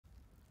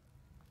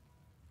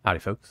Howdy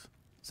folks,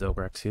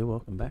 Zelgrax here,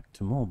 welcome back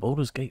to more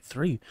Baldur's Gate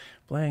 3,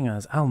 playing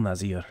as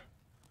Al-Nazir,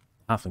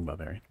 Halfling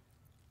Barbarian.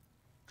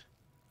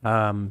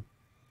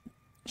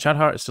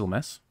 Shadowheart is still a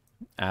mess,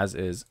 as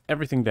is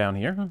everything down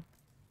here.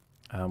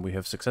 We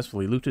have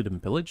successfully looted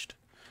and pillaged.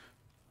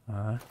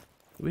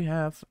 We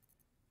have a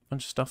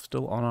bunch of stuff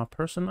still on our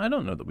person. I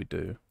don't know that we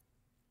do.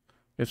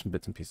 We have some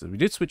bits and pieces. We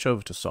did switch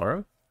over to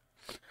Sorrow,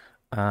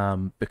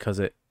 because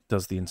it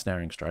does the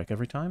ensnaring strike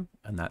every time,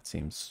 and that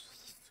seems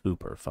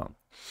super fun.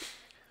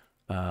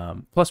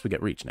 Plus we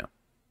get reach now,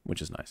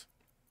 which is nice.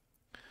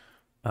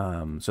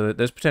 So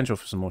there's potential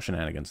for some more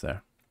shenanigans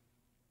there.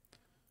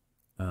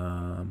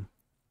 What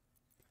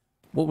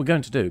we're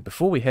going to do,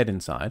 before we head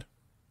inside,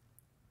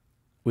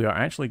 we are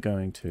actually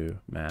going to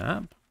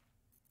map,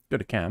 go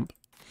to camp,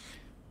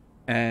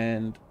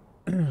 and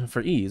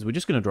for ease, we're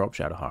just going to drop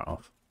Shadowheart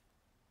off.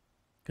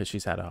 Because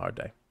she's had a hard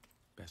day.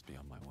 Best be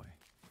on my way.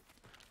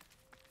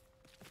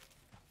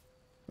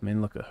 I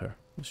mean, look at her.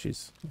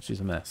 She's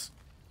a mess.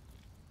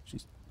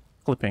 She's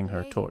clipping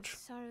her torch.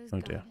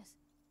 Oh dear.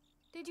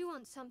 Did you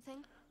want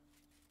something?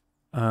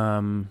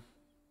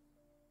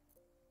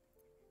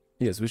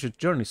 Yes, we should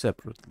journey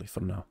separately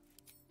for now.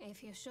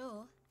 If you're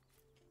sure.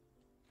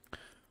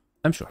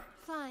 I'm sure.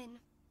 Fine.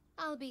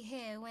 I'll be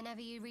here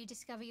whenever you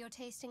rediscover your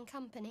taste in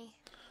company.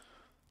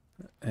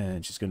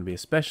 And she's going to be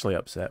especially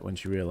upset when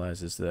she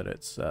realizes that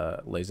it's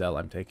Lae'zel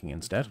I'm taking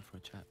instead. For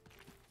a chat.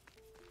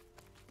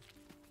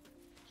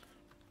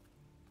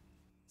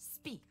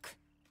 Speak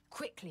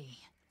quickly.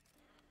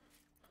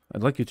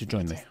 I'd like you to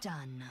join me. It is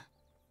done.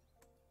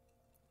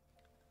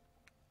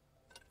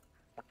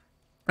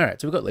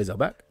 Alright, so we've got Lae'zel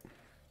back.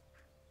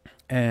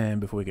 And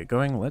before we get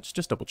going, let's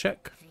just double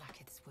check.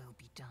 Blackets will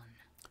be done.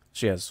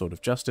 She has a sword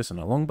of justice and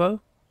a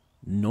longbow.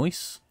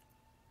 Nice.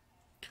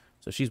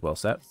 So she's well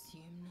set.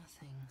 Assume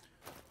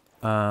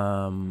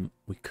nothing.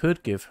 We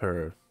could give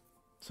her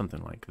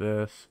something like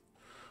this.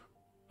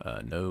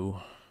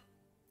 No.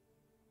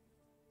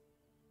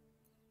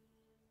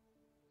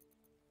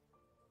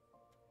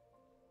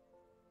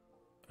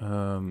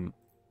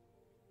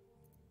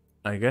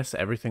 I guess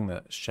everything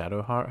that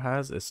Shadowheart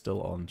has is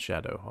still on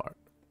Shadowheart.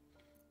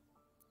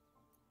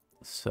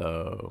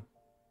 So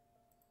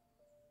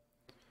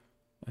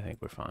I think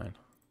we're fine.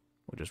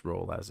 We'll just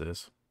roll as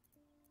is.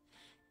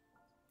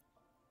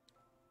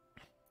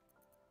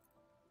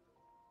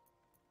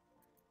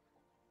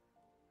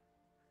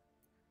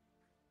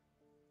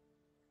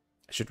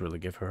 I should really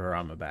give her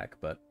armor back,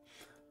 but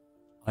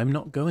I'm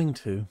not going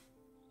to.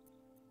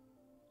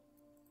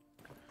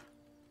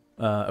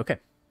 Okay,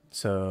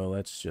 so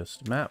let's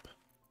just map,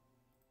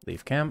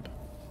 leave camp.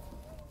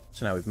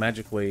 So now we've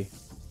magically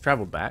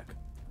traveled back,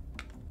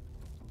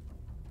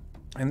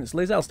 and it's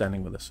Lae'zel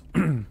standing with us.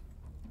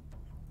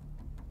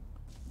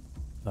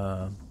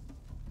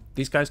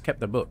 These guys kept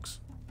their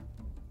books.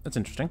 That's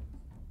interesting.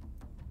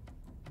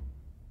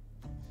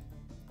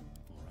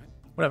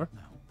 Whatever.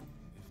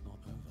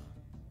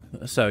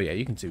 So yeah,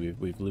 you can see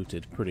we've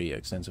looted pretty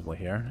extensively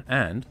here,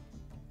 and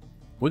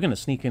we're going to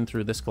sneak in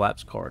through this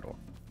collapsed corridor.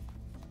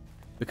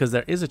 Because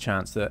there is a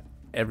chance that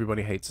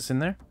everybody hates us in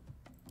there.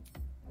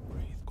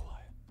 Breathe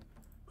quiet.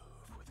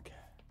 Move with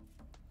care.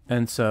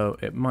 And so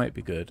it might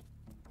be good.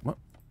 What?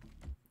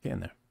 Get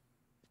in there.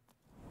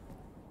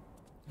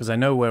 Because I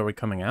know where we're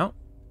coming out,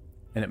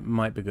 and it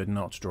might be good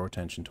not to draw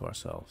attention to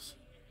ourselves.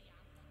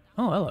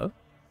 Oh, hello.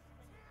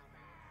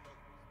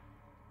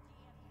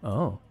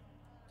 Oh.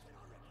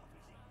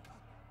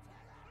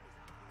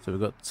 So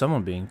we've got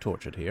someone being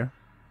tortured here.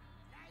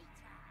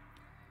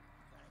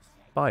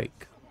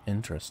 Spike.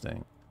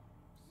 Interesting.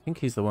 I think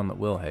he's the one that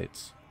Will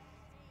hates.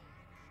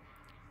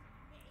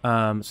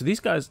 So these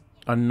guys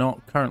are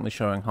not currently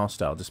showing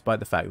hostile, despite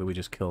the fact that we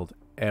just killed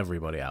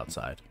everybody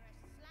outside.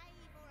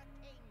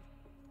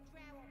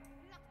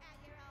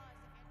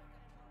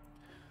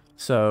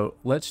 So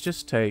let's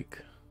just take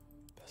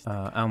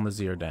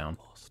Al-Nazir down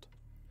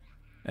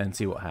and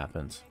see what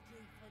happens.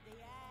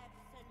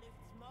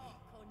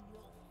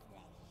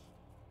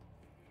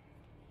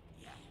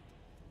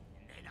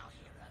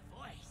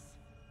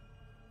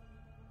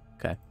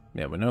 Okay,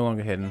 yeah, we're no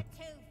longer hidden,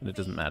 and it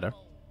doesn't matter.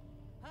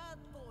 Her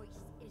voice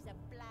is a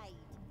blade.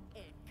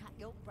 It'll cut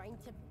your brain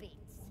to bits.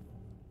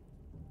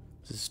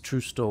 This is True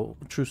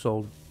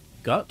Soul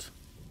Gut,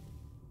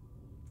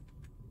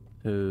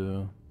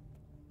 who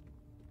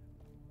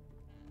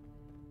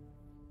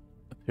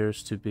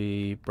appears to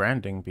be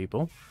branding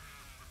people.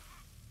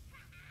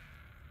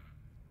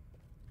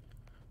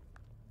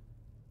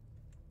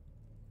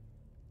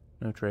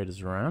 No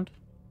traders around.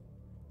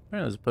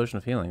 Apparently there's a potion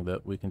of healing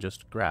that we can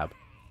just grab.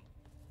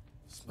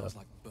 Smells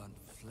like burnt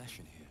flesh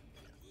in here.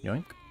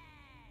 Yoink.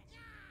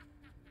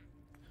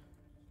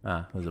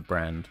 Ah, there's a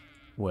brand.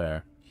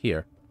 Where?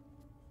 Here.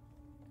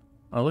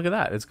 Oh, look at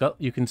that. It's got,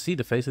 you can see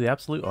the face of the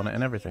Absolute on it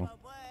and everything.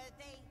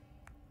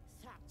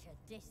 Such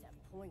a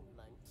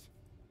disappointment.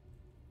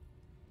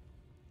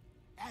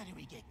 How do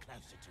we get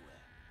closer to her?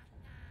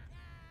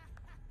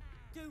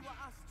 Do what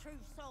us true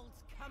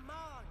souls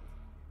command.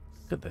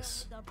 Look at this.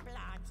 Spill the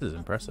blood This is of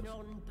impressive.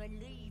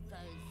 non-believers.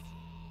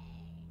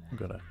 We've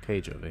got a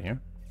cage over here.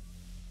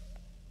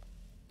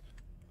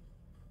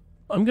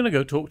 I'm gonna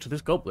go talk to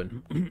this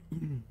goblin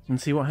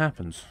and see what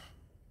happens.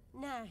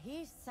 Now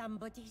here's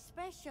somebody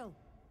special.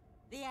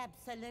 The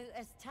Absolute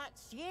has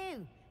touched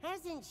you,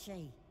 hasn't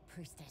she?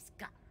 Priestess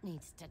Gut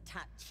needs to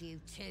touch you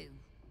too.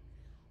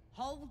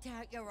 Hold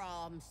out your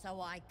arm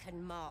so I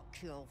can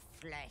mark your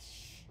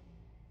flesh.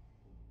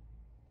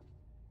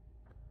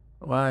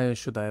 Why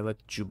should I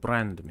let you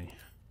brand me?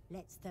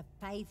 Let's the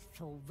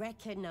faithful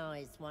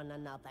recognize one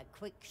another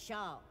quick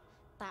sharp.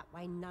 That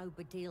way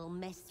nobody'll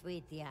mess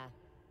with ya.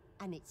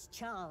 And it's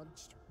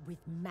charged with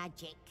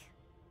magic.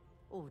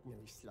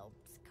 Ordinary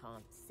slobs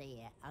can't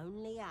see it.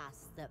 Only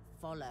us that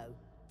follow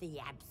the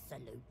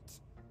Absolute.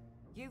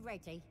 You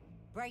ready?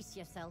 Brace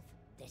yourself.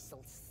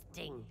 This'll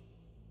sting.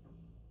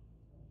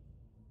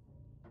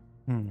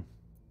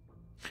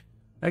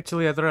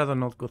 Actually, I'd rather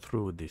not go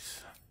through with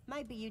this.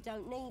 Maybe you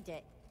don't need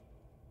it.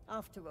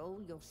 After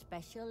all, you're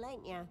special,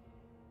 ain't ya?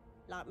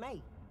 Like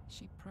me.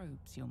 She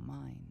probes your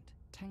mind,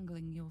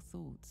 tangling your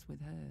thoughts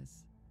with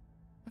hers.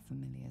 A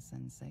familiar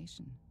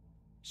sensation.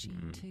 She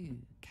too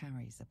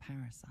carries a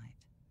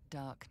parasite.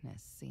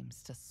 Darkness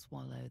seems to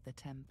swallow the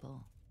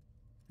temple,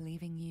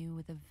 leaving you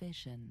with a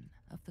vision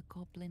of the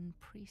goblin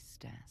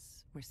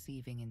priestess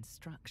receiving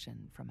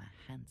instruction from a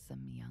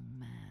handsome young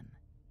man.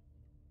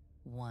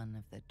 One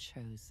of the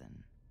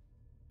chosen.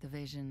 The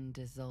vision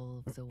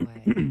dissolves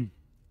away.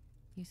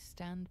 You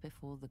stand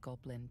before the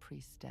goblin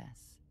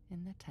priestess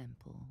in the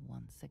temple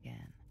once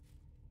again.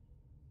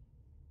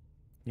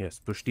 Yes,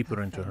 push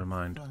deeper into her faith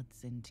mind.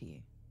 floods into you,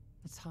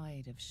 a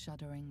tide of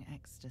shuddering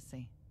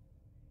ecstasy.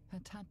 Her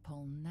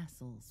tadpole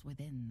nestles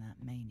within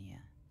that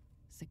mania,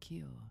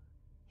 secure,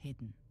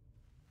 hidden.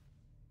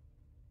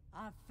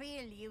 I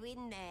feel you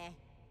in there.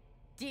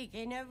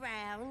 Digging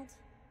around.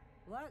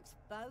 Works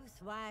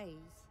both ways.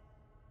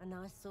 And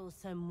I saw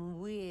some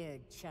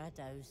weird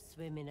shadows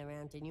swimming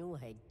around in your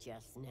head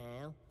just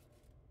now.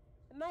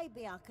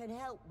 Maybe I can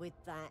help with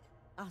that.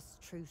 Us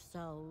true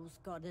souls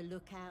gotta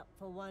look out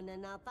for one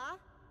another.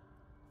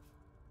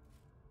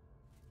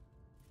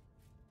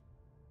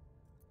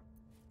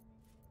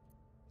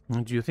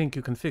 And do you think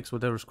you can fix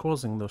whatever's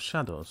causing those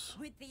shadows?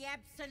 With the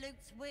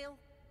Absolute's will,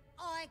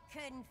 I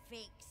can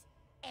fix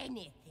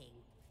anything.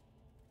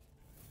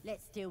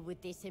 Let's deal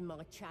with this in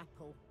my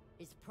chapel.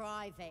 It's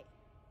private.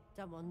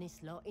 Don't want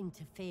this lot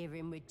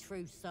interfering with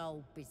true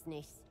soul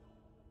business.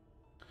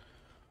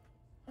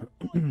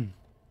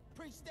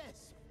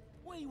 Priestess,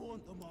 we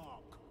want the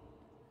mark.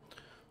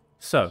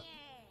 So,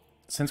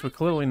 since we're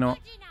clearly not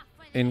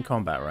in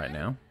combat right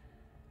now,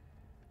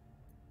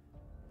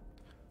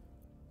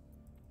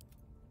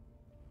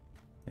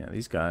 yeah,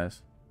 these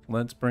guys,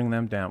 let's bring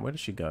them down. Where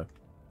did she go?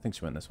 I think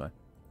she went this way.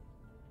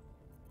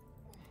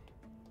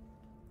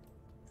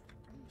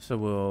 So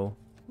we'll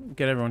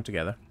get everyone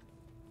together.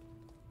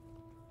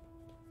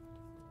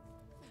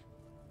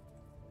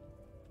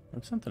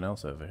 There's something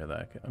else over here that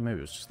I could, maybe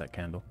it was just that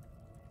candle.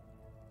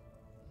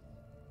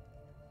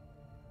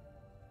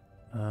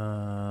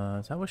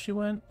 Is that where she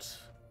went?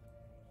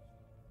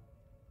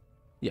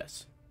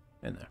 Yes,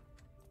 in there.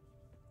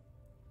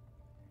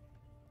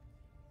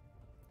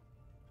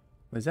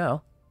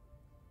 Lizelle?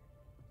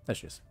 There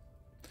she is.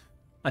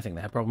 I think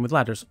they had a problem with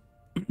ladders.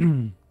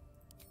 Let's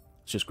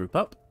just group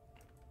up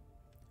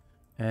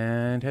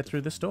and head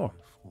through this door.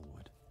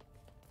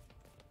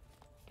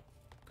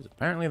 Because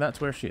apparently that's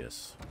where she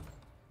is.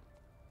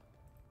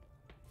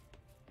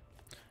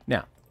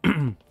 Now,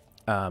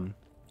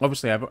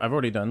 obviously I've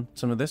already done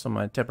some of this on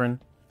my Teperin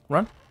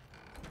run,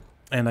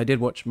 and I did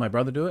watch my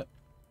brother do it.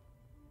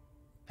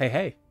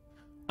 Hey.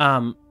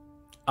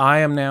 I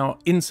am now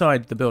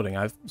inside the building.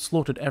 I've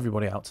slaughtered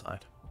everybody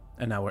outside,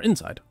 and now we're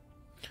inside.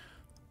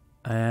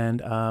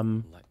 And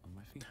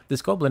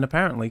this goblin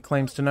apparently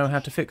claims to know how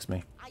to fix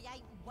me. I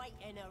ain't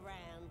waiting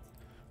around.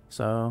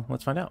 So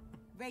let's find out.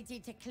 Ready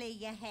to clear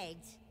your head?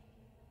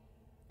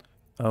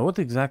 What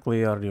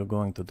exactly are you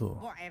going to do?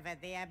 Whatever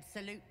the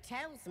Absolute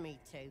tells me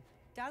to.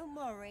 Don't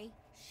worry,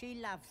 she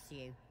loves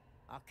you.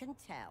 I can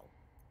tell.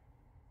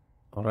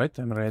 Alright,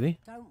 I'm ready.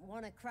 Don't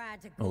want a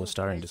crowd of Oh, the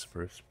starring gawkers.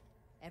 disapproves.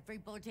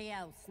 Everybody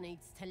else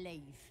needs to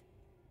leave.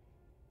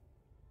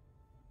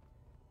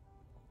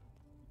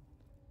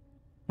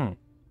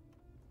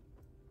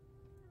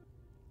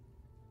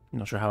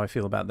 Not sure how I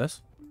feel about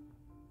this.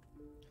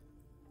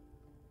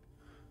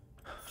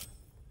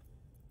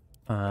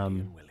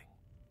 Willing.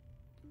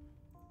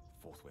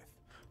 Forthwith.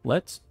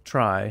 Let's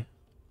try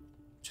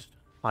just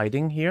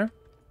hiding here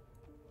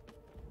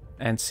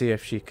and see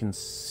if she can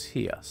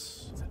see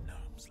us. It's a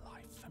gnome's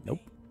life for me. Nope,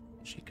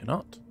 she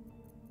cannot.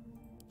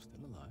 Still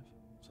alive,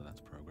 so that's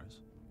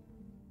progress.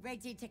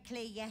 Ready to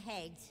clear your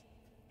head?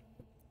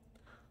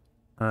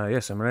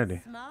 Yes, I'm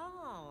ready.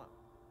 Smart.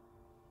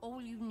 All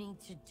you need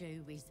to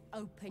do is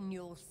open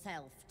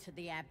yourself to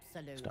the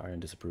Absolute. Starring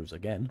disapproves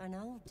again. And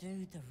I'll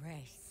do the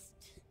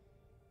rest.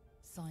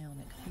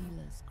 Psionic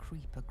feelers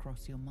creep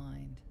across your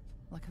mind,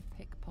 like a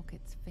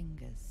pickpocket's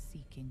fingers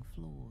seeking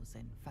flaws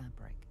in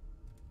fabric.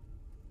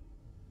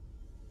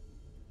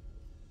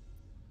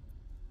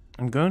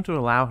 I'm going to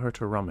allow her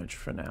to rummage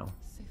for now.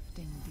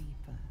 Sifting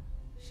deeper,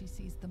 she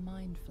sees the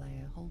mind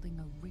flayer holding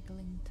a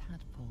wriggling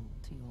tadpole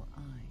to your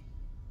eye.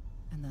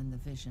 And then the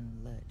vision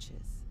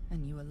lurches,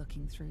 and you are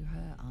looking through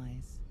her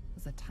eyes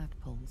as a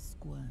tadpole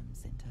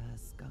squirms into her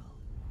skull.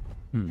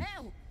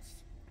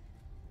 Helps!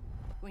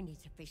 We need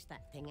to fish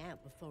that thing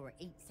out before it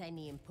eats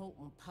any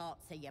important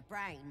parts of your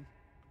brain.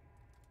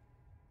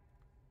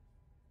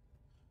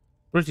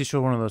 Pretty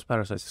sure one of those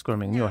parasites is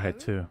squirming in your head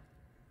too.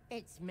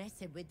 It's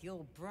messing with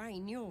your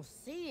brain. You're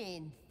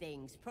seeing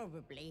things,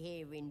 probably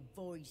hearing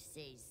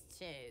voices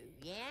too,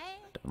 yeah?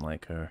 Don't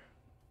like her.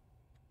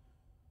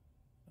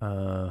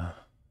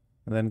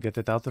 Then get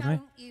it out of me.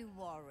 Don't you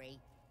worry.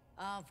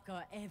 I've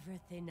got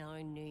everything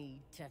I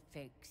need to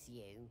fix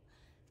you.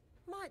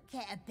 Might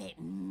get a bit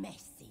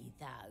messy,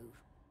 though.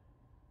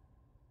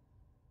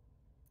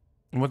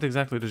 What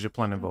exactly does your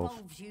plan involve?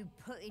 Involves you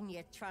putting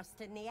your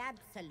trust in the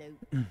absolute.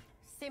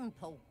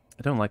 Simple.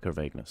 I don't like her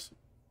vagueness.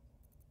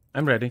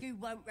 I'm ready. You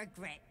won't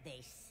regret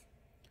this.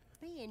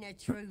 Being a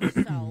true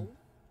soul,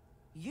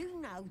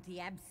 you know the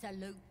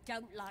absolute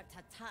don't like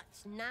to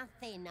touch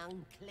nothing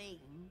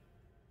unclean.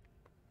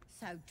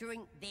 So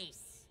drink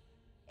this.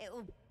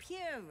 It'll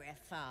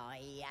purify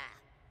ya.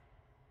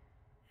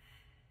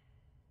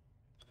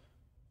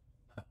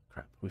 Oh,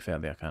 crap, we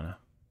failed the Arcana.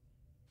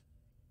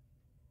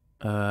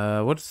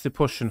 What's the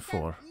potion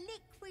for?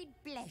 Liquid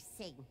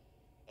blessing.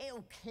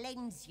 It'll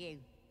cleanse you.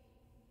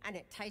 And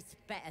it tastes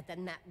better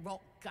than that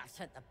rock gut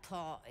at the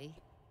party.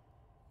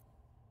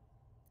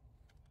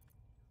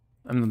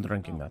 I'm not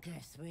drinking that.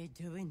 Guess we're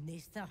doing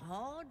this the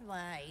hard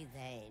way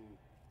then.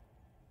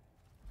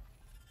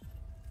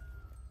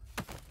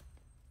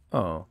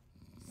 Oh,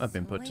 I've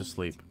been put to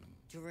Sweet sleep.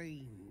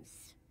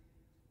 Dreams.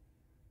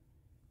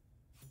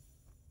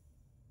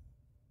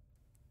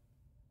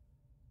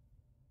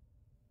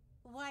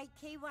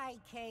 Wakey,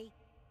 wakey.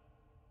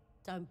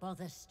 Don't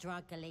bother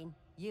struggling.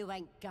 You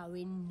ain't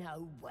going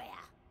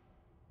nowhere.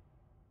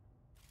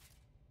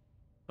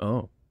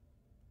 Oh,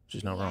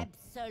 she's not The wrong.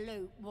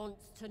 Absolute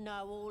wants to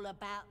know all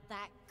about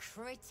that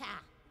critter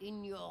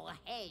in your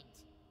head.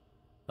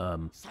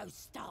 So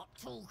start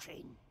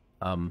talking.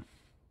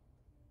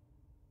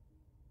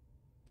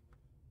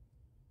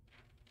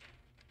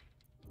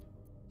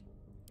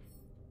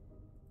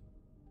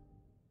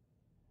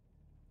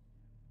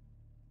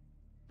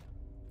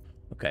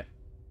 Okay.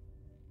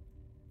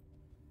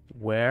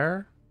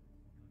 Where?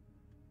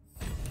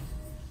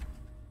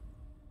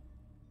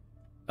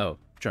 Oh,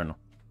 journal.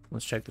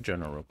 Let's check the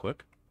journal real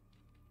quick.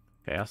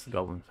 Okay, ask the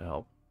goblin for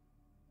help.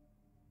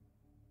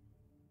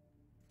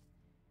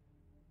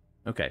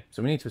 Okay,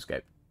 so we need to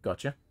escape.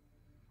 Gotcha.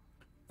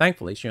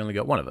 Thankfully, she only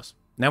got one of us.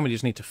 Now we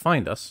just need to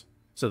find us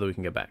so that we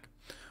can get back.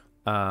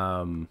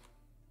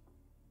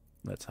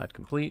 Let's hide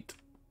complete.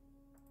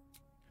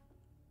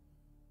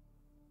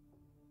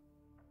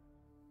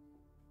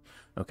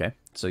 Okay,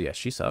 so yeah,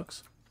 she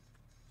sucks.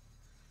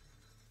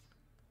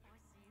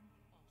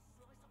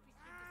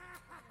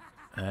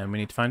 And we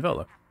need to find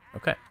Volo.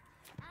 Okay.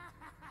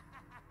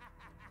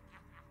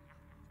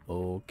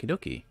 Okie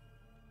dokie.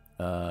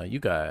 You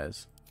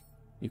guys,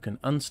 you can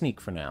unsneak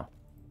for now.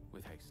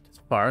 With haste. As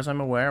far as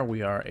I'm aware,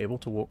 we are able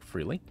to walk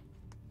freely.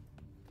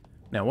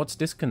 Now, what's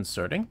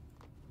disconcerting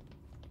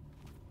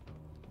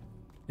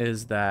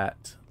is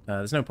that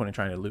there's no point in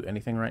trying to loot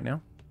anything right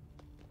now.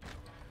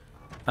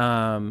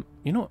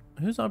 You know what?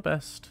 Who's our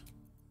best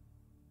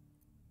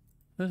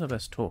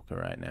talker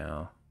right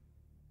now?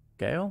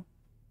 Gale?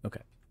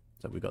 Okay.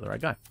 So we got the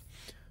right guy.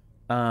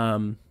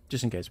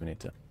 Just in case we need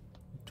to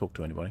talk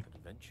to anybody.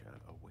 Adventure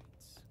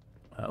awaits.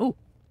 Oh,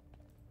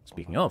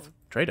 speaking of,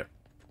 trader.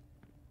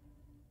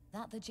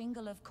 That the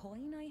jingle of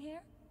coin I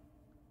hear?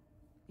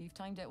 You've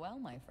timed it well,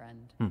 my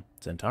friend.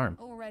 Zentarum.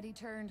 Already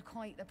turned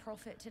quite the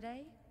profit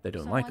today. They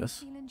don't so like I'm us.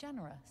 feeling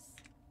generous.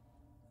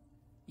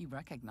 You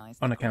recognize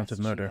On the account of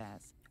crest she murder.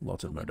 bears,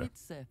 Lots of the murder. winged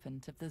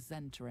serpent of the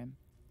Zentarim.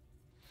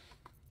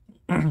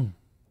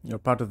 You're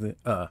part of the,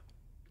 oh,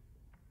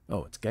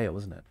 it's Gale,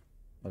 isn't it?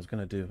 I was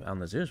going to do Al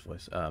Nazir's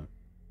voice.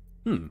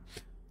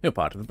 You're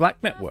part of the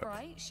Black Network.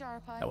 Right,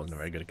 sharp eyes. That wasn't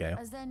very good at Gale.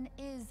 As then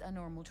is a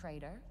normal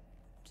trader.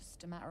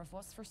 Just a matter of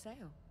what's for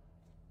sale.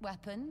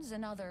 Weapons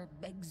and other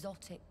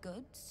exotic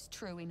goods,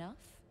 true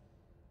enough.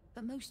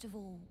 But most of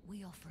all,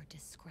 we offer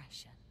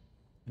discretion.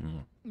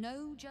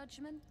 No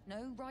judgment,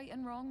 no right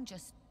and wrong,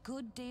 just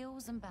good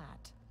deals and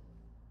bad.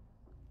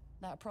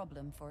 That a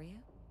problem for you?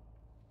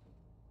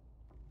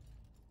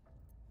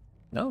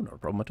 No, not a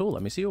problem at all.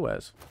 Let me see your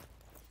wares.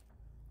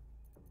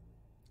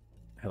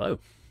 Hello.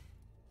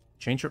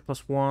 Chain shirt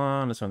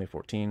 +1. It's only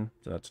 14,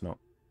 so that's not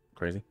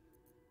crazy.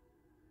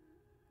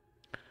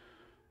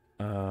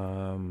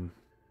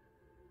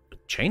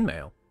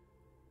 Chainmail.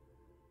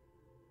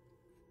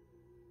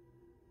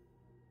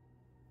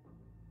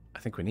 I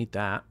think we need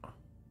that. I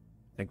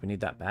think we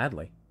need that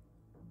badly.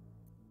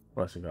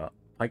 What else we got?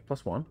 Pike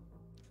 +1.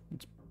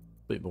 It's a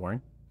bit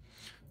boring.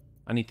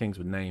 I need things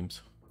with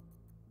names.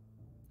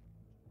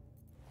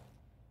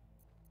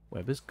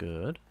 Web is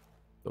good,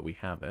 but we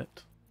have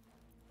it.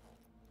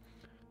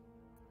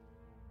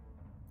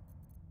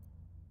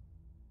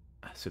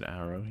 Acid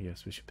arrow.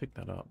 Yes, we should pick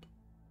that up.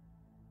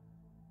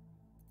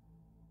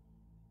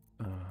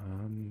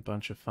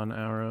 Bunch of fun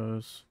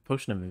arrows.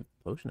 Potion of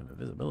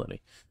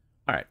invisibility.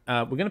 All right,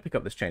 we're gonna pick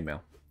up this chainmail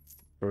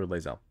for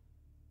Lae'zel,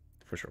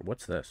 for sure.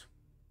 What's this?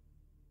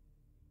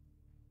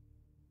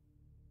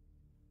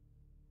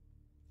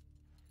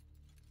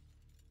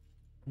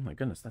 Oh my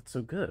goodness, that's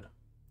so good.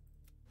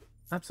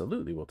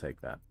 Absolutely, we'll take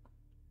that.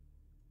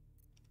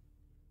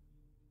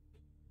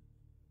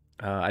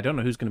 I don't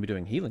know who's going to be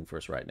doing healing for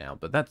us right now,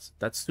 but that's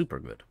super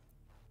good.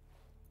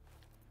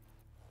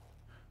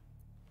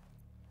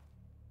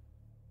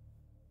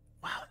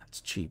 Wow, that's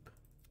cheap.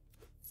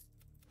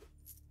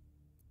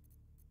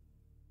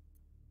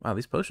 Wow,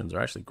 these potions are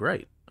actually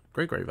great.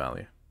 Great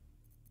value.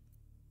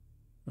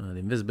 The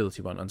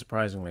invisibility one,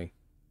 unsurprisingly,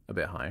 a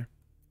bit higher.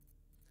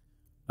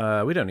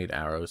 We don't need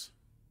arrows.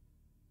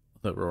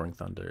 The Roaring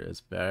Thunder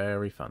is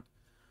very fun.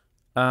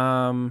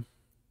 I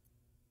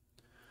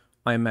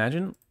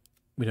imagine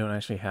we don't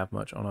actually have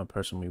much on our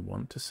person we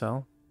want to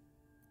sell.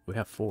 We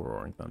have 4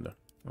 Roaring Thunder.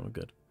 Oh, we're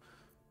good.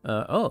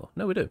 Oh,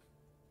 no, we do.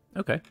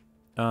 Okay.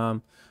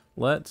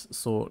 Let's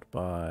sort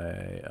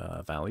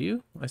by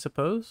value, I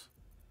suppose.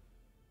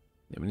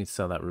 Yeah, we need to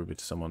sell that ruby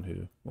to someone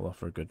who will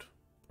offer a good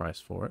price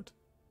for it.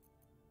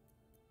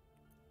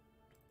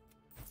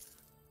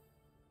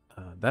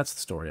 That's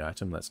the story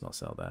item. Let's not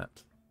sell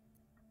that.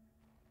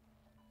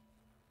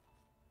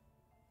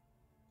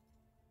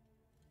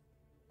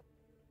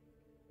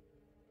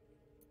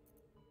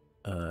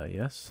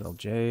 Yes, sell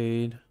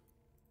jade.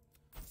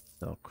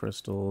 Sell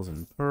crystals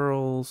and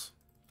pearls.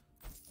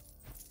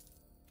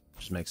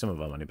 Just make some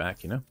of our money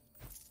back, you know?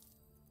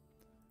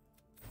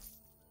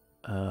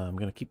 I'm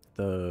gonna keep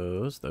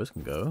those. Those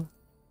can go.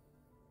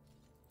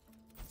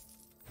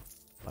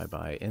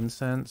 Bye-bye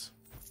incense.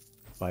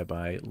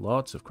 Bye-bye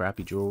lots of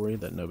crappy jewelry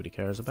that nobody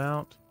cares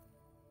about.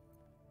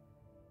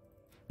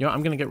 You know,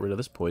 I'm gonna get rid of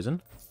this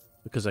poison,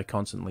 because I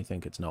constantly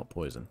think it's not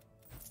poison.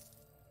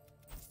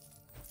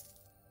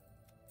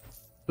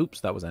 Oops,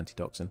 that was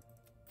antitoxin.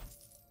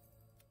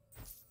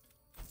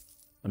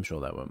 I'm sure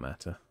that won't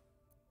matter.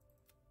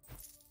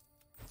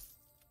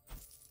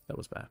 That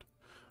was bad.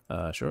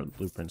 Sure,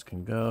 blueprints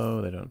can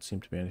go. They don't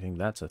seem to be anything.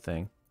 That's a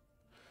thing.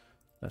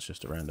 That's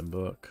just a random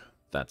book.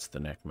 That's the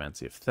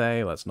Necromancy of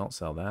Thay. Let's not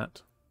sell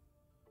that.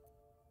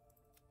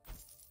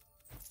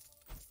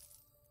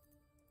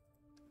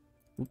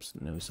 Oops,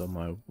 nearly sold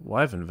my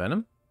Wyvern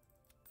Venom.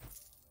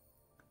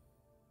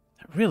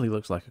 That really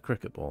looks like a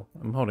cricket ball.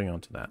 I'm holding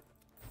on to that.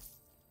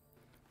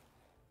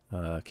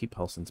 Keep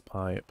Halsin's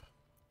pipe.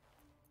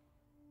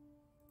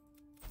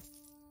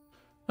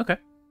 Okay,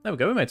 there we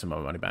go. We made some of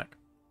our money back.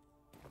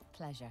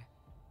 Pleasure.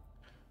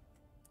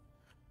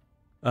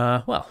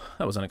 Well,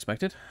 that was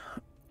unexpected.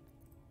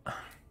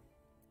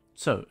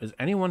 So, is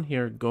anyone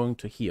here going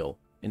to heal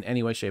in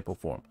any way, shape, or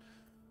form?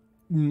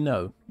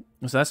 No.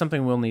 So that's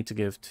something we'll need to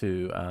give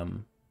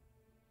to,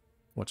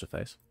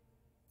 what's-her-face.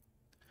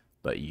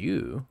 But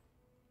you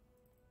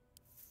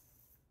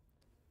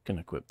can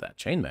equip that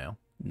chainmail.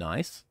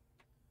 Nice.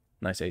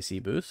 Nice AC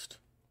boost.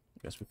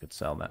 I guess we could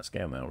sell that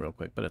scale mail real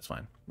quick, but it's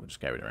fine. We'll just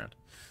carry it around.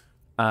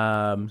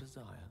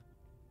 Desire.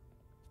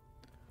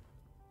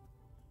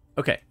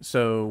 Okay,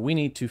 so we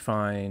need to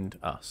find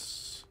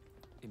us.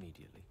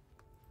 Immediately.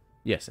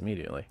 Yes,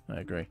 immediately. I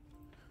agree.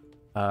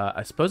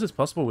 I suppose it's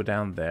possible we're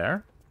down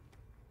there.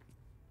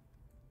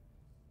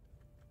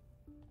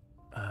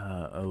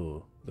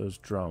 Oh, those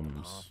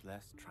drums. Path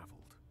less traveled.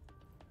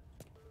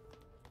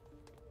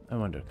 I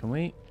wonder, can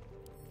we...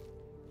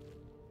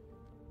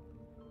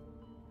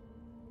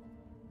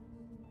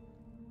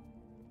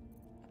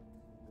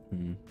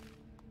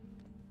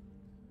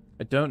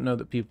 I don't know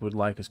that people would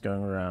like us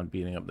going around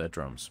beating up their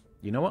drums.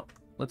 You know what?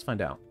 Let's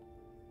find out.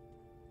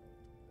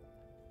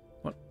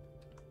 What?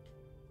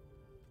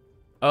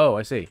 Oh,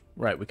 I see.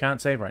 Right, we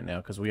can't save right now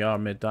because we are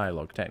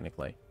mid-dialogue,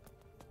 technically.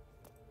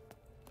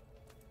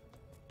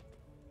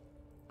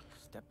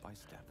 Step by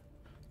step.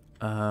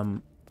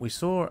 We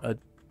saw a...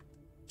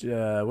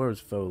 where was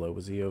Volo?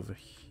 Was he over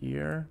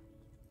here?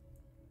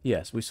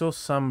 Yes, we saw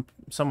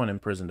someone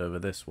imprisoned over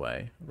this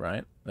way,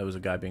 right? There was a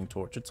guy being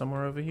tortured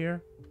somewhere over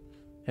here.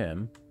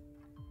 Him.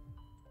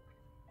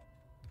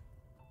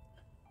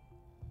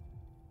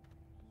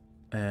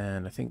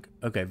 And I think...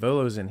 Okay,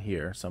 Volo's in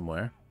here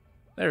somewhere.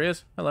 There he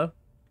is. Hello.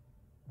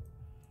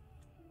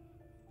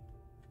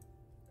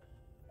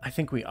 I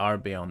think we are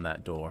beyond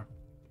that door,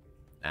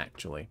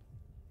 actually.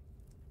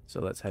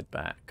 So let's head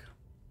back.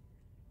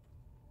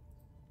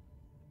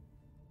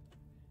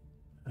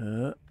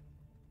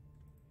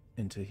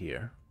 Into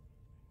here.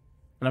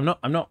 And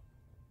I'm not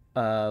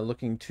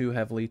looking too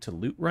heavily to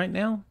loot right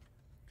now,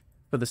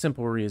 for the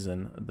simple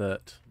reason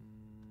that...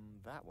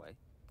 That way.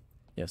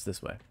 Yes,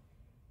 this way.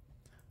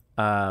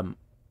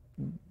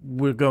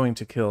 We're going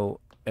to kill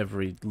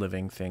every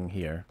living thing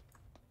here.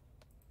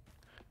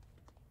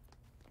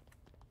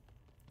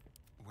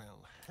 Well,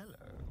 hello.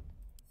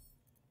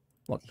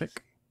 Lockpick.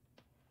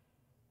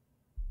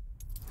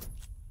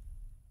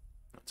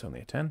 That's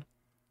only a 10.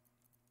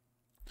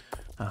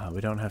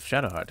 We don't have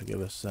Shadowheart to give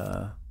us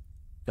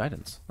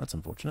guidance. That's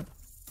unfortunate.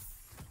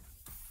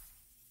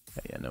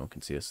 Yeah, no one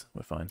can see us.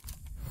 We're fine.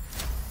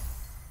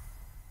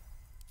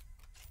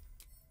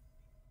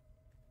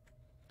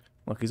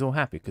 Look, he's all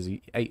happy because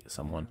he ate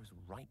someone. It was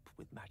ripe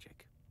with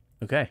magic.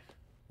 Okay,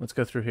 let's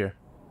go through here.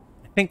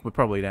 I think we're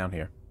probably down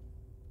here.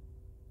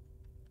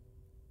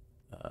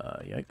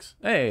 Yikes.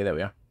 Hey, there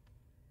we are.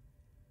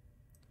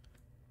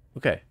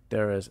 Okay,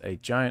 there is a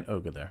giant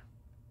ogre there.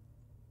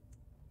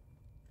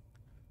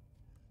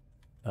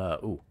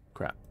 Ooh,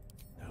 crap.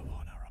 No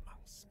honor among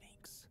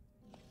sneaks.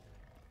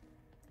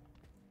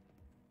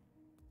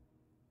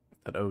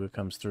 That ogre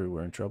comes through,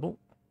 we're in trouble.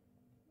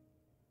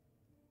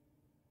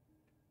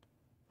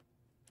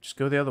 Just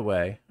go the other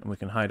way, and we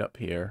can hide up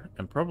here,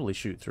 and probably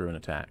shoot through an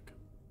attack.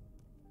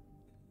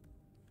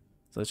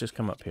 So let's just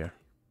come up here.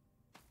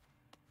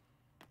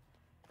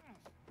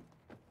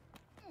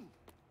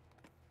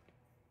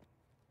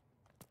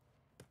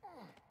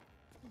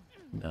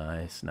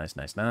 Nice, nice,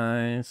 nice,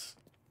 nice.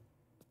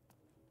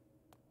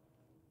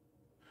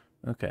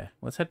 Okay,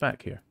 let's head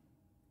back here.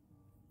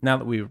 Now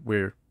that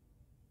we're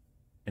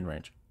in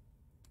range.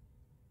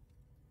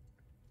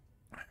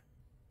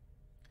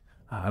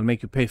 I'll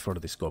make you pay for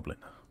this, goblin.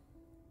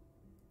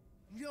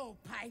 You'll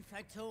pay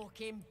for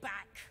talking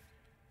back.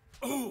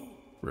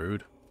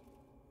 Rude.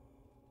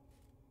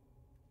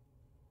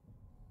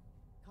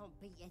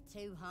 Can't beat you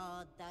too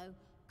hard, though.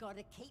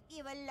 Gotta keep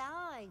you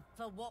alive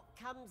for what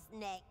comes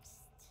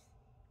next.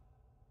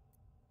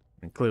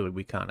 And clearly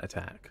we can't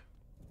attack.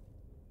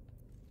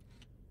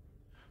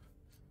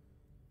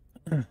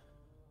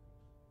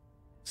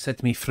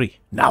 Set me free,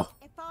 now!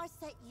 If I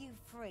set you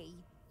free,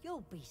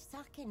 you'll be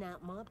sucking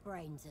out my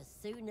brains as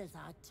soon as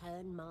I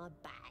turn my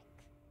back.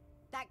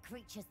 That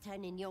creature's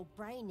turning your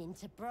brain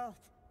into broth,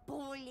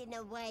 boiling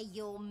away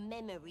your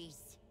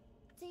memories.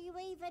 Do you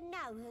even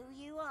know who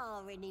you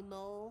are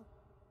anymore?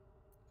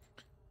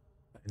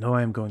 I know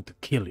I am going to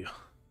kill you.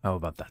 How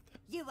about that?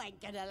 You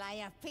ain't gonna lay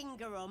a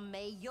finger on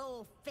me,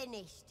 you're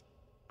finished.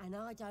 And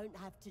I don't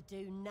have to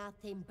do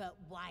nothing but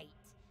wait.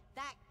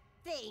 That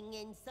thing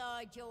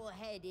inside your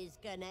head is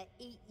gonna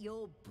eat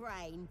your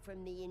brain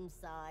from the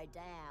inside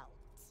out.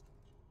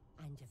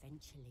 And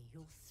eventually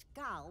your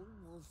skull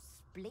will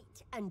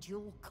split and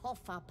you'll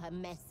cough up a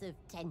mess of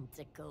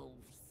tentacles.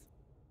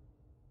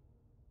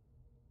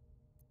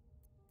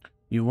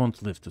 You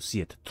won't live to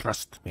see it,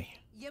 trust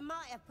me. You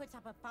might have put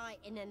up a fight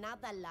in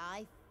another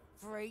life,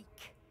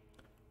 freak.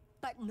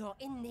 But not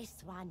in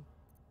this one.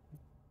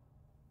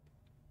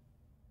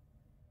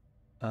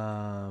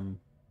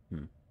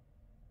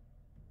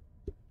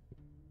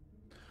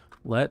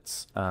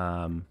 Let's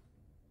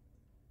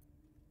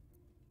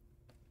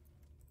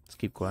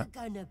keep quiet.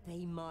 You're gonna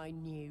be my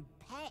new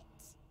pet.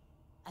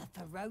 A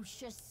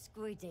ferocious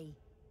squiddy.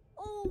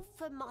 All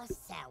for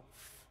myself.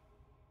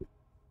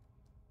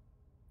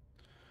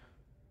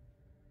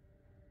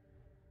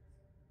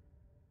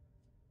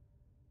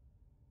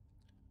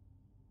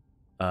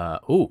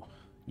 Ooh.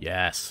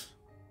 Yes.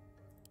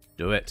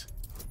 Do it.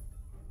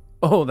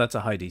 Oh, that's a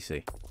high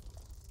DC.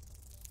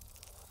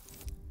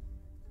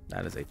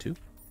 That is a 2.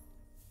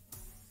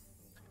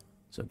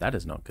 So that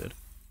is not good.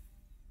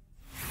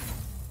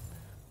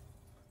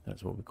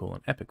 That's what we call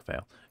an epic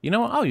fail. You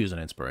know what? I'll use an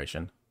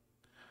inspiration.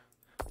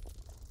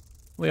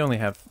 We only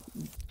have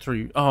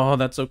 3. Oh,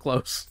 that's so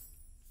close.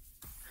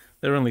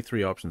 There are only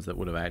 3 options that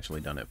would have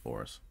actually done it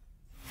for us.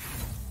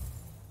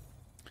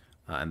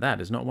 And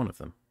that is not one of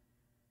them.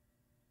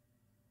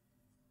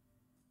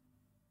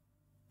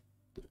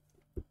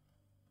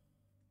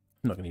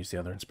 I'm not going to use the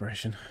other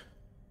inspiration.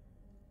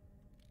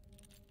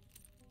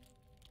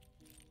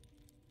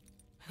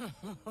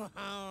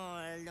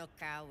 Look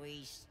how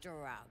he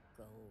struggles.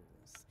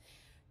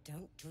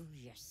 Don't do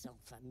yourself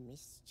a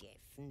mischief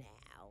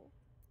now.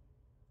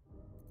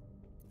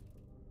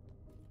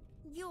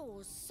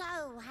 You're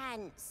so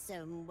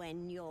handsome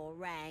when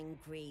you're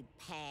angry,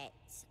 pet.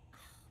 Oh,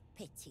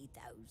 pity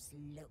those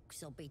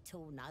looks will be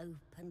torn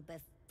open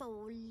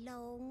before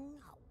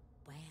long. Oh,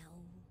 well.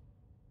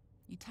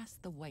 You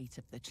test the weight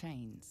of the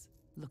chains,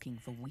 looking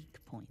for weak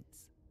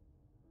points.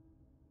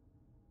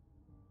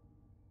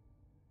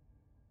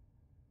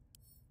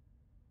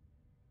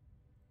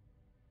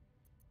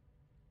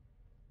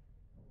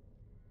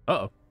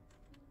 Uh-oh.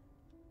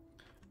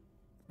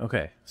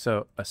 Okay,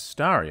 so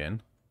Astarion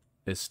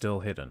is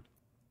still hidden.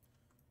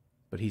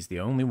 But he's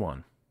the only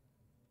one.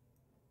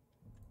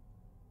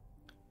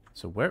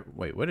 So where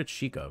did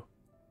she go?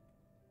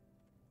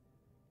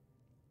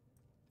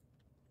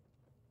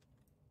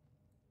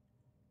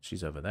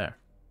 She's over there.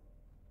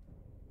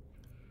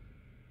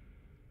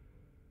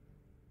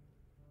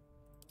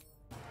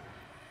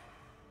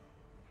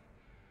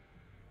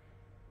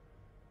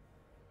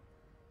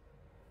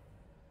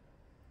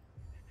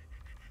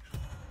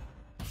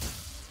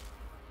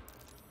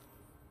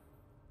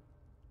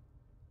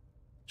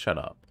 Shut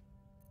up.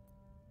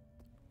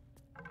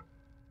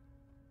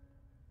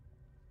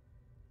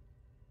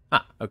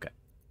 Ah, okay.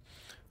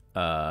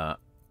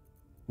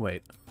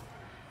 Wait.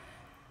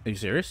 Are you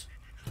serious?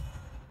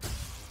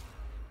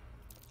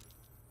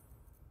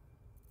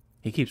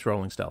 He keeps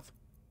rolling stealth.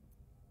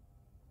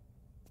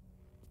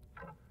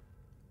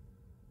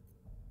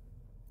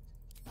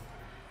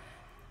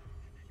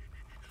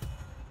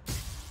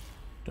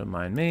 Don't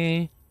mind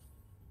me.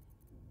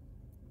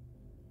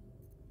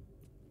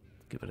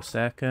 Give it a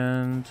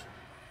second.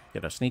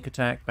 Get our sneak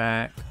attack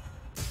back.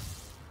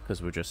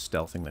 Because we're just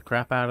stealthing the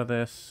crap out of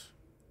this.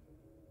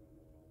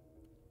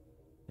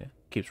 Yeah,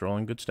 keeps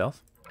rolling good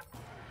stealth.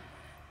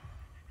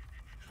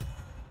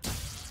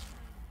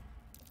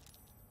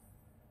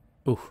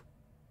 Ooh.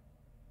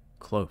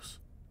 Close.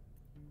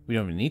 We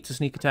don't even need to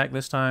sneak attack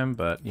this time,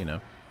 but, you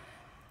know,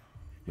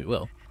 we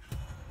will.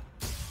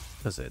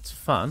 Because it's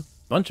fun.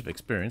 Bunch of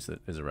experience that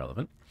is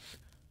irrelevant.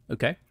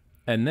 Okay.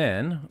 And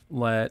then,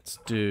 let's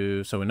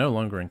do... So we're no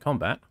longer in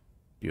combat.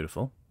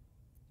 Beautiful.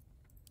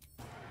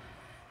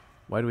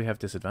 Why do we have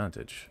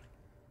disadvantage?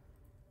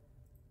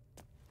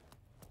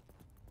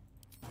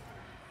 Is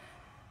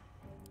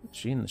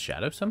she in the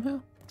shadow somehow?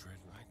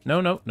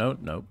 No, no, no,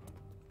 no.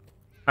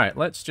 Alright,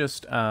 let's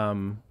just,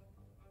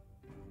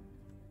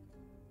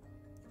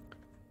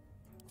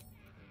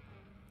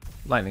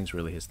 lightning's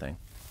really his thing.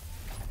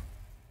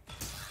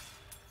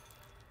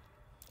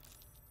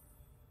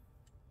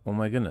 Oh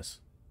my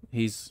goodness.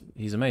 He's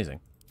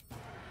amazing.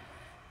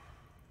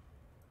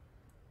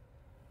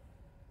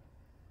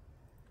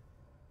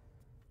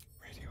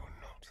 Ready or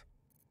not.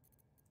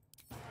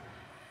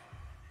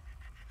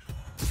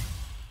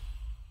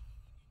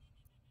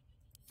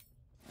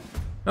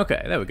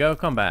 Okay, there we go.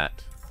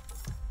 Combat.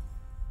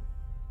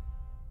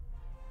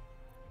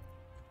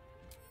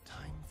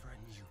 Time for a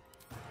new.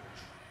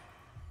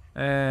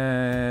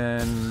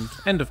 And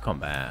end of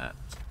combat.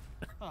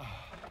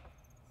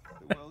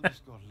 The world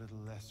just got a little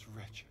less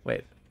wretched.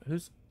 Wait,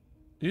 who's...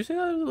 Did you see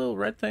that little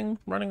red thing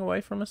running away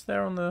from us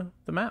there on the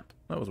map?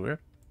 That was weird.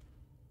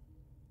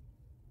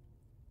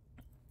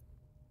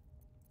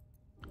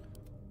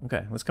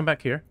 Okay, let's come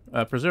back here.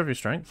 Preserve your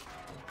strength.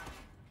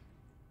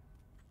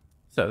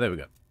 So, there we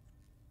go.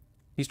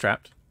 He's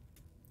trapped.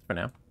 For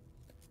now.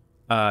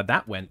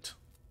 That went.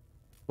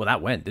 Well,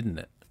 that went, didn't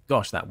it?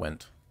 Gosh, that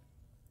went.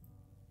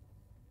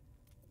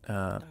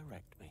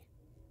 Direct me.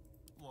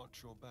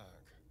 Watch your back.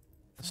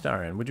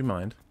 Starion, would you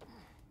mind?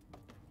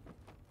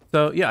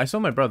 So, yeah, I saw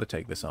my brother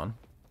take this on.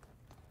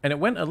 And it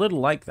went a little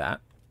like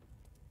that.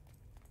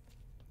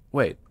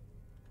 Wait.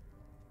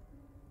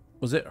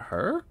 Was it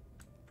her?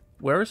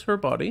 Where is her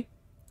body?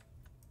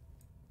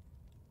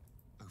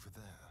 Over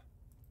there.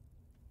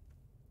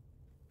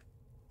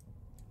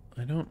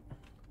 I don't...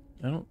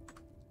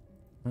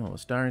 Oh,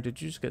 Starion,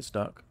 did you just get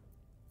stuck?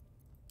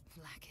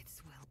 Like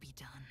it's will be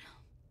done.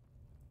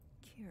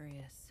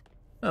 Curious.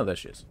 Oh, there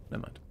she is.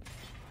 Never mind.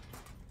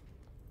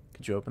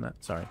 Could you open that?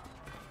 Sorry.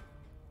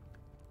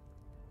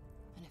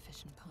 An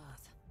efficient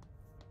path.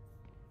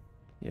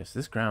 Yes,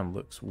 this ground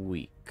looks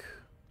weak.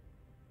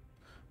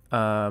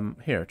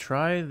 Here,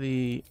 try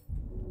the...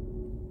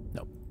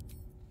 Nope.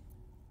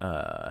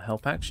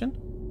 Help action?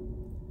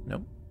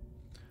 Nope.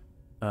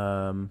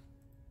 There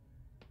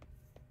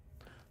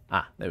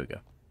we go.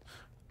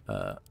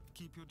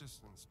 Keep your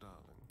distance, darling.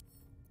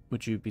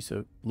 Would you be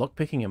so...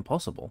 Lockpicking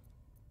impossible.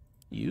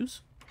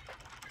 Use?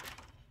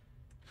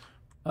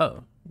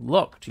 Oh,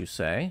 locked, you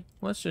say?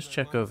 Let's just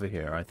check over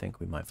here. I think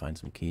we might find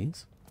some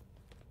keys.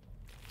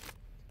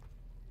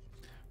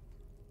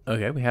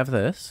 Okay, we have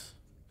this.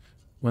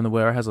 When the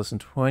wearer has less than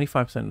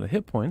 25% of the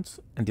hit points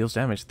and deals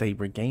damage, they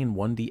regain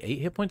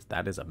 1d8 hit points.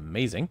 That is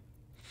amazing.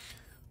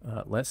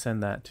 Let's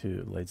send that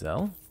to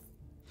Lae'zel.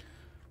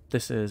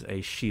 This is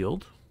a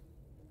shield.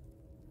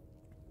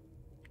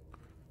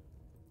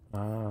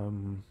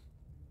 I'm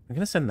going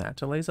to send that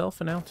to Lae'zel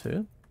for now,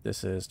 too.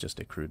 This is just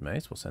a crude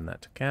mace. We'll send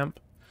that to camp.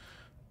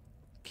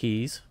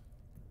 Keys.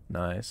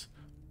 Nice.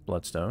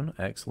 Bloodstone.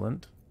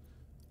 Excellent.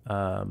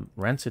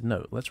 Rancid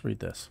note. Let's read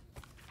this.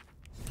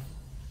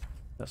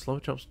 That slow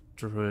chops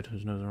druid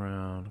who's nose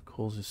around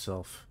calls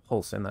himself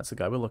Holson. That's the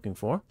guy we're looking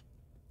for.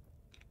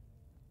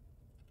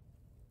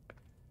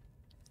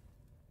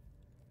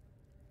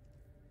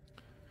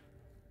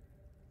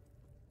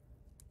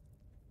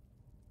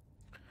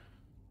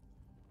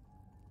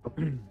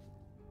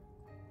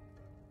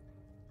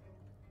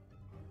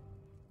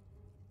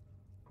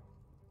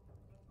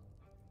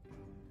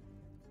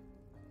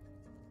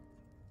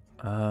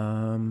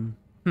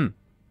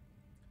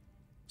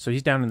 So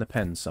he's down in the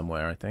pen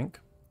somewhere, I think.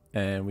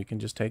 And we can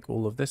just take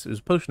all of this. It was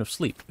a potion of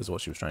sleep, is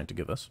what she was trying to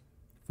give us,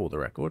 for the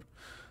record.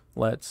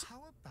 Let's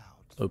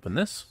open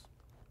this.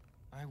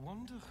 I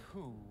wonder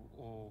who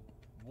or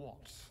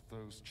what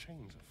those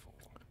chains are for.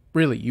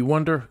 Really, you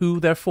wonder who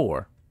they're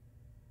for?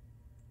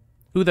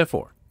 Who they're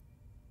for?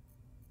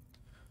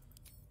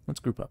 Let's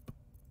group up.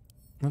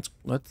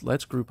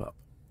 Let's group up.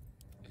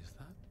 Is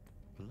that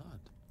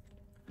blood?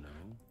 No.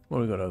 What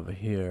do we got over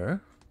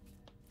here?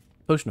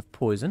 Potion of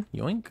poison.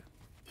 Yoink.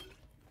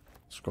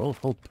 Scroll of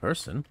hold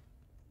person.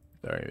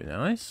 Very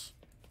nice.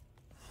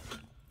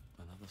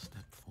 Another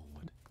step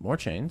forward. More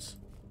chains.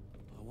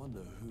 I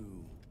wonder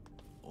who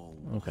or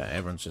Okay,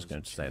 everyone's just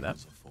going to say that.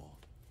 chains are for.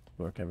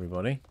 Work,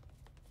 everybody.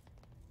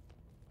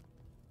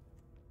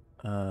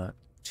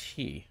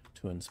 T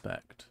to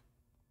inspect.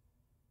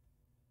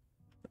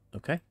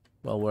 Okay,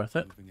 well worth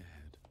it. Moving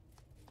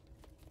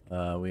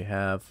ahead. We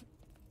have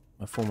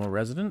a former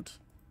resident.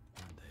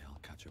 And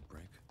catch a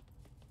break.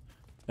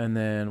 And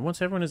then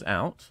once everyone is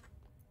out,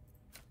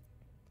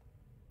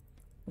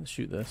 let's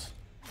shoot this.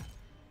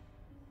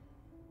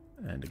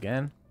 And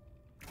again.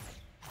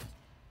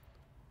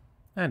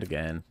 And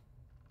again.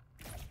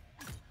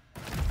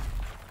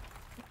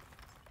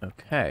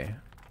 Okay,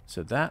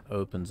 so that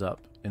opens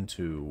up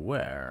into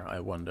where, I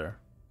wonder?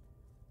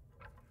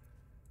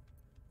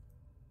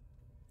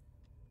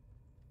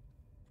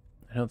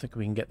 I don't think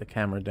we can get the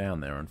camera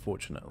down there,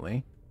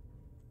 unfortunately.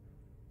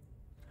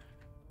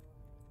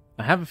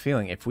 I have a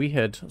feeling if we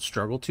had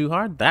struggled too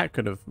hard, that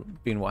could have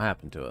been what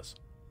happened to us.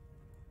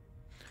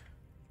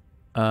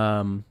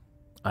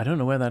 I don't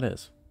know where that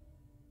is.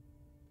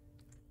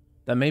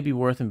 That may be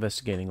worth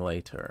investigating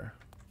later.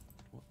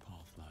 What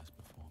path lies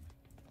before me?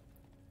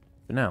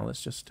 For now,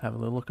 let's just have a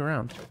little look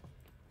around.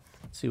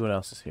 See what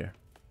else is here.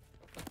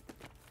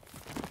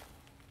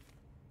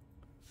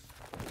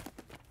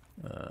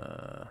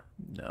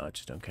 No, I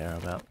just don't care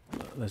about...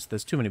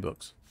 There's too many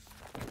books.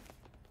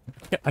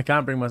 I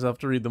can't bring myself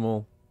to read them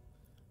all.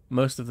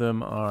 Most of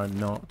them are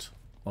not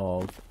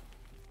of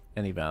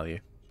any value.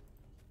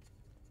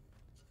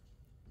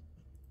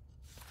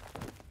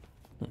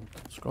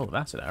 Scroll of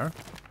acid arrow.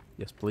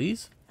 Yes,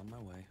 please. On my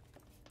way.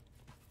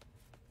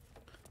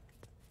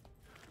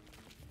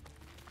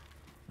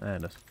 There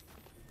it is.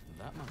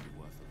 That might be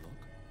worth a look.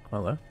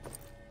 Hello.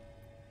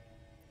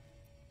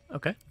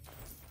 Okay.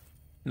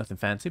 Nothing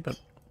fancy, but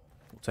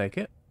we'll take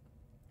it.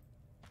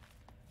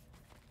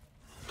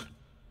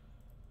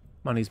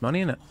 Money's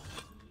money, innit?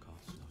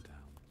 Can't slow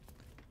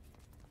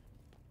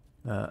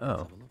down.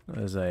 Oh.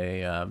 There's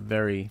a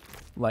very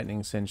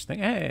lightning singe thing.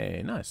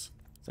 Hey, nice.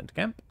 Sent to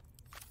camp.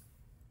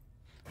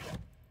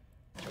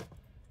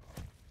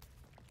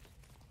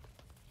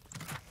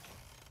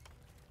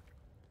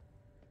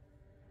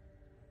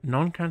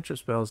 Non-cantrip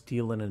spells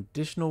deal an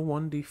additional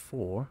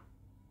 1d4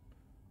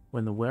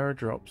 when the wearer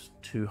drops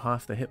to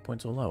half the hit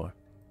points or lower.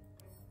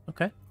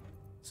 Okay.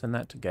 Send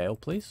that to Gale,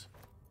 please.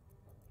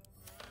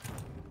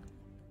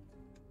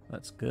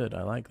 That's good.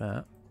 I like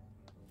that.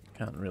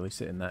 Can't really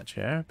sit in that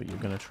chair, but you're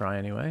going to try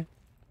anyway.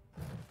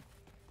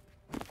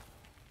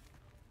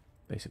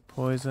 Basic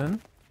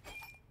poison.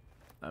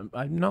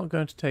 I'm not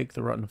going to take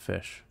the rotten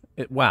fish.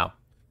 Wow.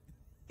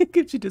 It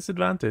gives you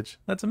disadvantage.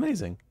 That's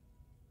amazing.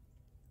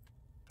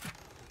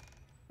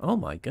 Oh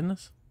my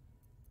goodness.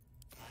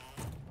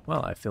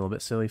 Well, I feel a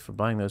bit silly for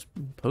buying those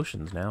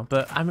potions now,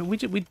 but I mean,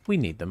 we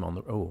need them on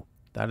the... Oh,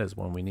 that is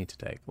one we need to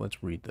take.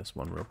 Let's read this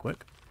one real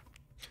quick.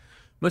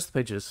 Most of the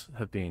pages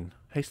have been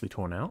hastily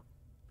torn out.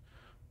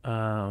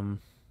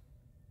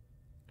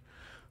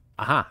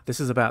 Aha, this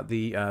is about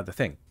the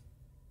thing.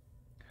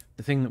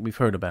 The thing that we've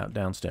heard about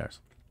downstairs.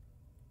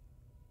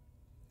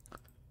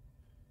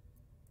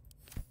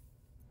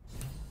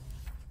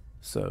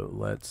 So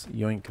let's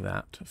yoink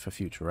that for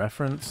future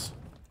reference.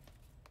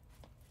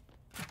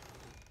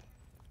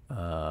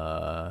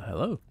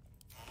 Hello.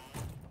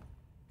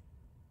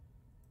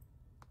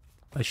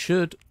 I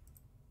should...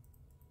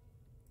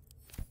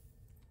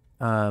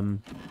 yoink.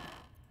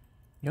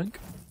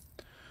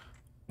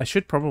 I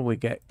should probably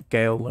get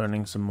Gale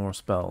learning some more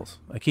spells.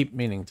 I keep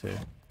meaning to.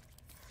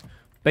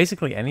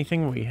 Basically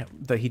anything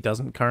that he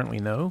doesn't currently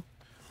know,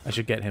 I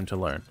should get him to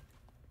learn.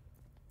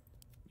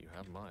 You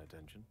have my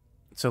attention.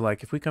 So,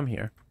 like, if we come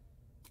here...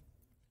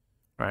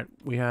 Right,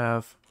 we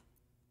have...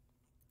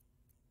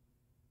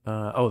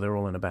 oh, they're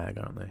all in a bag,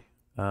 aren't they?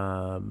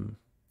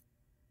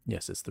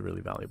 Yes, it's the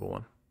really valuable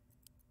one.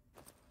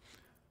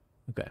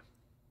 Okay.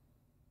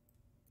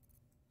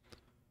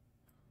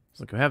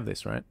 So, we have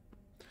this, right?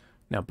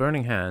 Now,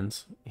 Burning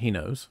Hands, he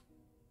knows.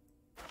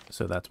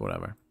 So that's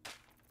whatever.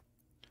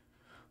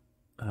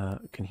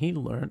 Can he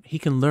learn? He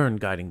can learn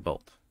Guiding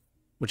Bolt,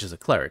 which is a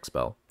cleric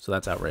spell, so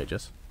that's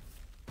outrageous.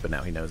 But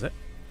now he knows it.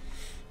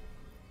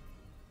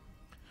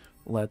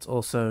 Let's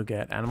also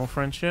get Animal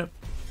Friendship.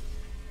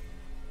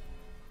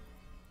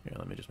 Here,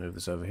 let me just move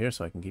this over here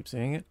so I can keep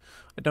seeing it.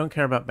 I don't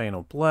care about Bane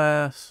or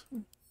Bless.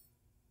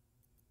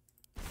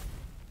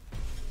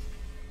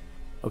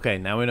 Okay,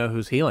 now we know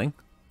who's healing.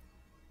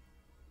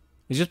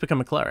 He's just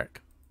become a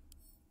cleric.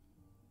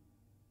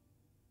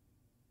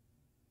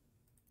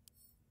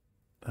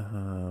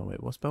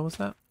 Wait, what spell was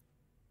that?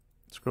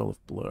 Scroll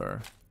of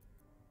Blur.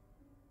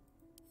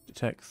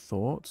 Detect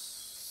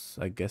Thoughts.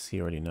 I guess he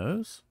already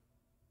knows.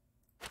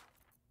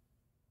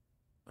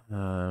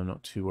 I'm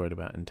not too worried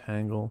about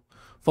Entangle.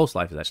 False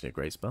Life is actually a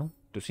great spell.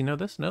 Does he know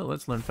this? No,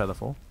 let's learn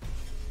Featherfall.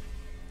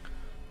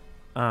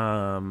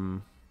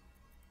 Goodberry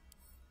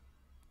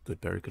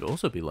could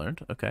also be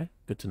learned. Okay,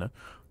 good to know.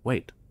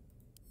 Wait.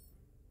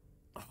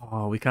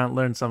 Oh, we can't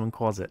learn Summon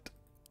Quasit.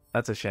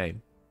 That's a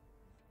shame.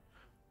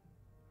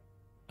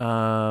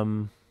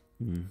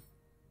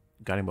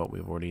 Guiding Bolt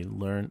we've already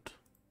learnt.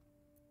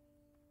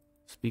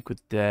 Speak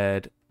with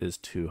Dead is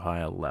too high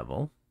a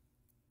level.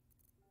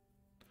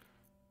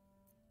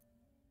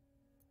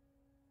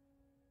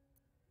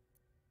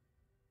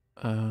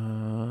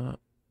 I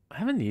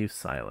haven't used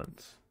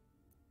Silence.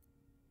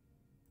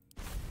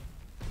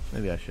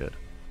 Maybe I should.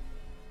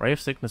 Ray of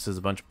Sickness is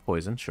a bunch of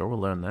poison. Sure, we'll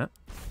learn that.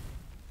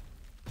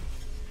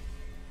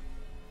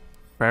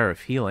 Prayer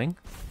of Healing.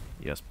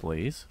 Yes,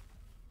 please.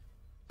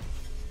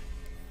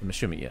 I'm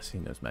assuming, yes, he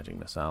knows Magic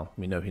Missile.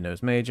 We know he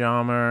knows Mage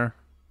Armor.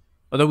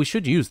 Although we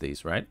should use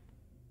these, right?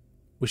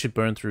 We should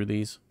burn through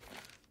these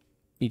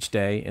each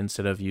day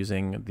instead of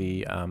using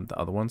the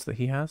other ones that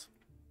he has.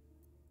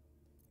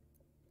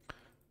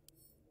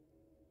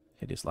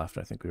 Hideous Laughter,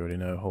 I think we already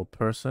know. Hold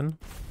Person.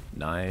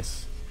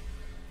 Nice.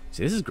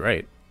 See, this is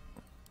great.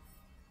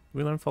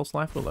 We learn False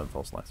Life? We'll learn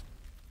False Life.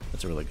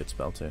 That's a really good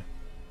spell, too.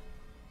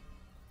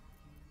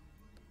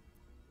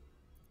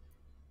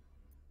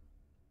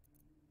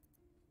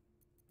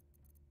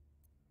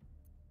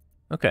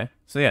 Okay,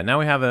 so yeah, now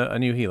we have a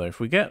new healer.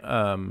 If we get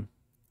a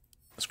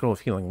Scroll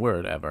of Healing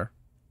Word ever...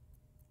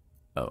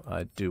 Oh,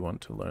 I do want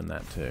to learn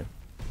that too.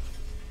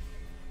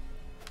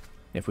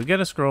 If we get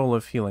a Scroll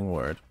of Healing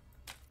Word,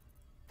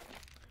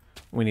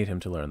 we need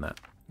him to learn that,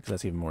 because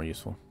that's even more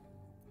useful.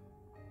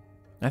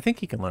 I think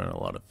he can learn a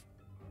lot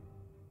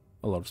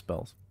of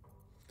spells.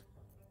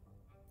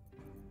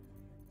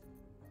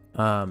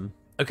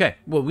 Okay,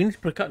 well, we need to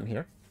put a cut in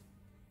here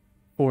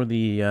for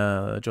the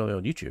jolly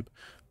old YouTube.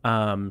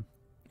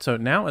 So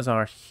now as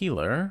our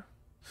healer,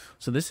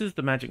 so this is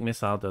the Magic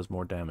Missile does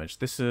more damage.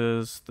 This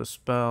is the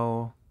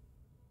spell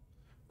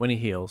when he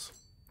heals,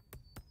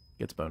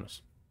 gets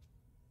bonus.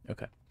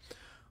 Okay.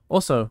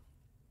 Also,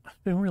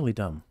 I've been really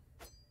dumb.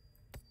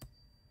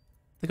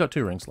 They got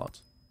 2 ring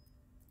slots.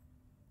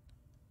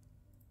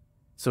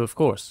 So of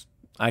course,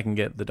 I can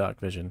get the Dark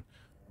Vision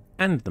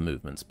and the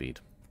movement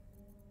speed.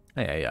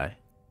 I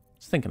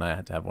was thinking I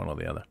had to have one or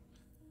the other.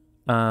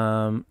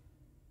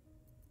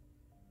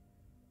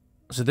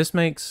 So this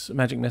makes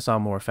Magic Missile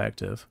more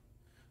effective.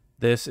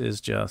 This is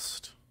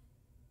just...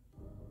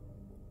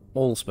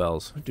 all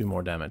spells do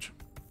more damage.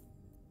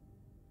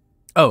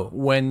 Oh,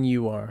 when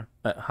you are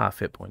at half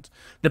hit points.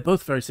 They're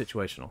both very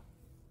situational.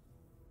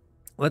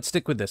 Let's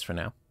stick with this for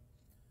now.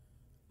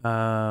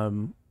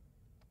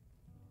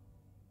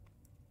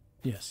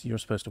 Yes, you're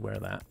supposed to wear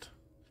that.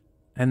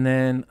 And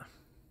then...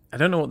 I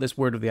don't know what this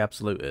Word of the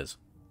Absolute is.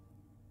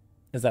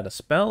 Is that a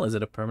spell? Is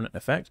it a permanent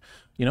effect?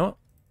 You know what?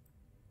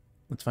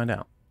 Let's find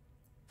out.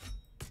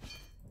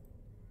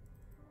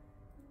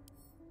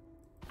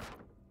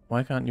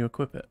 Why can't you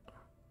equip it?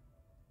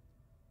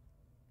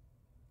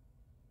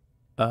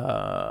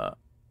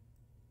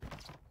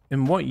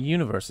 In what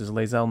universe is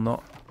Lae'zel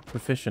not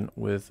proficient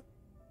with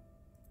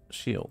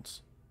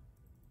shields?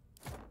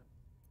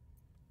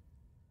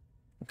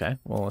 Okay,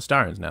 well,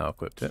 Astarion's now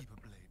equipped it.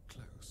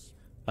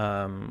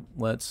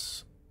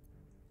 Let's...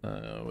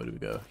 where do we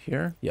go?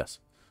 Here? Yes.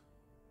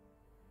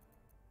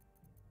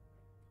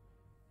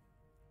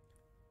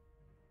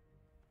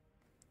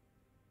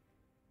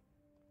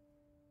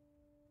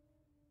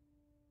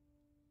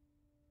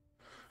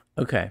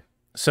 Okay,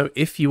 so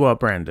if you are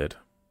branded,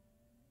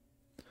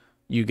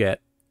 you get...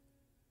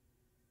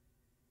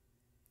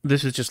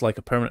 This is just like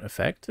a permanent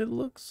effect, it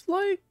looks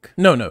like?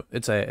 No,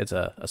 it's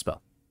a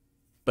spell.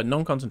 But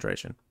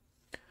non-concentration.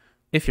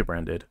 If you're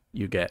branded,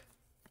 you get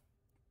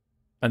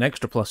an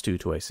extra +2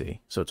 to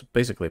AC, so it's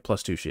basically a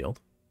 +2 shield.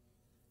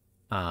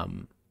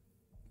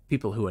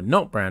 People who are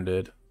not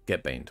branded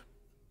get baned.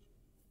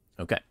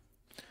 Okay.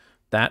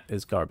 That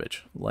is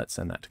garbage. Let's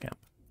send that to camp.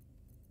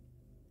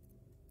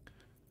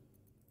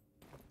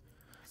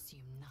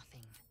 Assume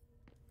nothing.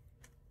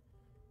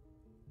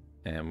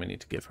 And we need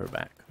to give her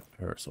back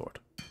her sword.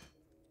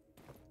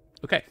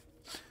 Okay.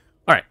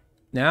 Alright.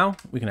 Now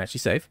we can actually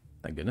save.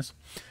 Thank goodness.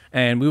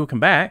 And we will come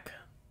back.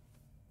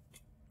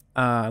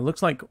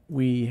 Looks like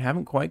we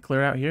haven't quite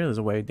cleared out here. There's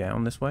a way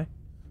down this way.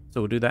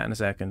 So we'll do that in a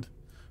second.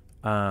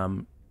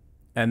 And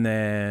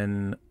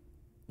then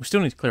we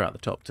still need to clear out the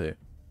top too.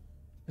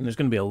 And there's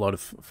going to be a lot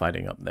of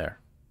fighting up there.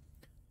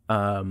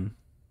 So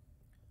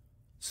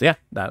yeah,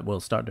 we'll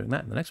start doing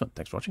that in the next one.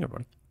 Thanks for watching,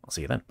 everybody. I'll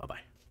see you then.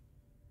 Bye-bye.